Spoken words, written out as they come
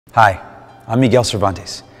Hi, I'm Miguel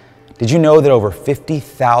Cervantes. Did you know that over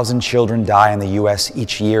 50,000 children die in the U.S.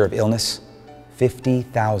 each year of illness?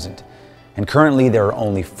 50,000. And currently there are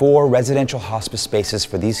only 4 residential hospice spaces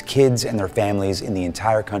for these kids and their families in the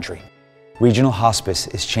entire country. Regional hospice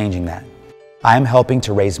is changing that. I am helping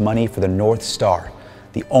to raise money for the North Star,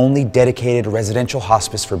 the only dedicated residential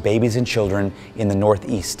hospice for babies and children in the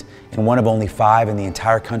Northeast, and one of only 5 in the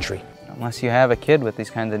entire country. Unless you have a kid with these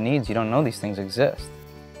kinds of needs, you don't know these things exist.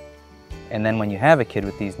 And then when you have a kid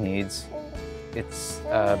with these needs, it's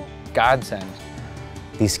a godsend.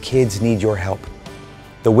 These kids need your help.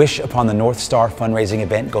 The Wish Upon the North Star fundraising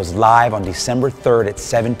event goes live on December 3rd at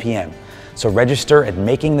 7 p.m. So register at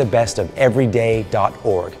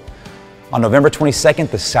makingthebestofeveryday.org. On November 22nd,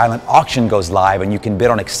 the silent auction goes live and you can bid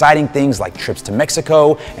on exciting things like trips to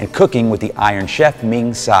Mexico and cooking with the Iron Chef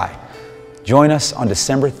Ming Tsai. Join us on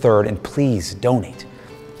December 3rd and please donate.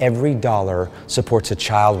 Every dollar supports a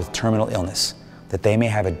child with terminal illness, that they may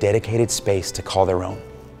have a dedicated space to call their own.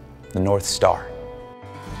 The North Star.